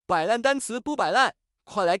摆烂单词不摆烂，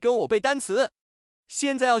快来跟我背单词。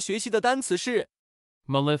现在要学习的单词是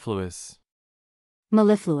mellifluous.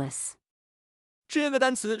 mellifluous, 这个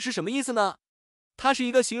单词是什么意思呢？它是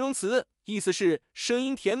一个形容词，意思是声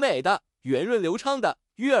音甜美的、圆润流畅的、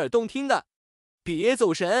悦耳动听的。别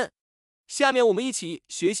走神，下面我们一起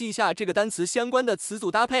学习一下这个单词相关的词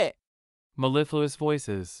组搭配。 mellifluous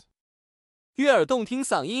voices. 悦耳动听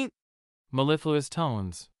嗓音， mellifluous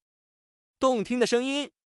tones. 动听的声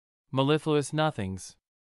音， mellifluous nothings.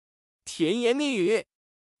 甜言蜜语。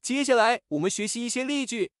接下来我们学习一些例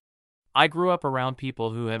句。 I grew up around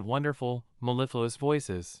people who had wonderful, mellifluous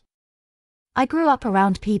voices. I grew up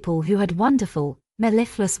around people who had wonderful,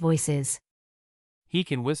 mellifluous voices. He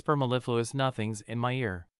can whisper mellifluous nothings in my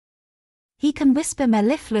ear. He can whisper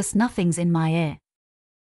mellifluous nothings in my ear.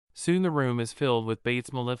 Soon the room is filled with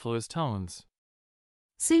Bates' mellifluous tones.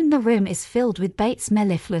 Soon the room is filled with Bates'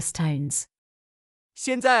 mellifluous tones.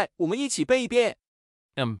 现在我们一起背一遍。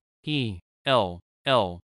 mellifluous.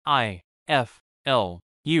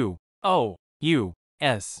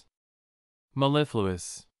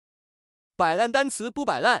 mellifluous. 摆烂单词不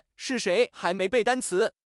摆烂，是谁还没背单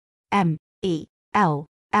词？ mellifluous.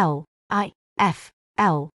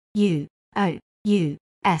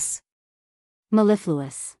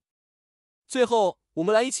 mellifluous, 最后，我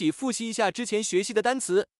们来一起复习一下之前学习的单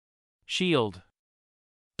词。 shield.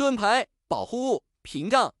 盾牌，保护物，屏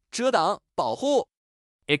障，遮挡，保护。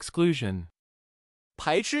 exclusion.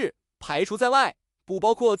 排斥，排除在外，不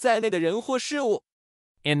包括在内的人或事物。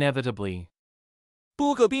 inevitably.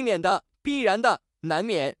 不可避免的，必然的，难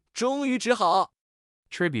免，终于只好。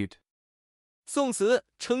 tribute. 宋词，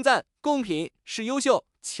称赞，贡品，是优秀、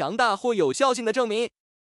强大或有效性的证明。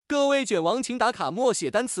各位卷王请打卡默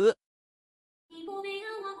写单词。你不背啊，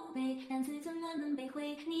我不背，单词怎么能背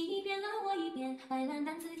会？你一遍啊，我一遍，摆烂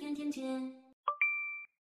单词天天见。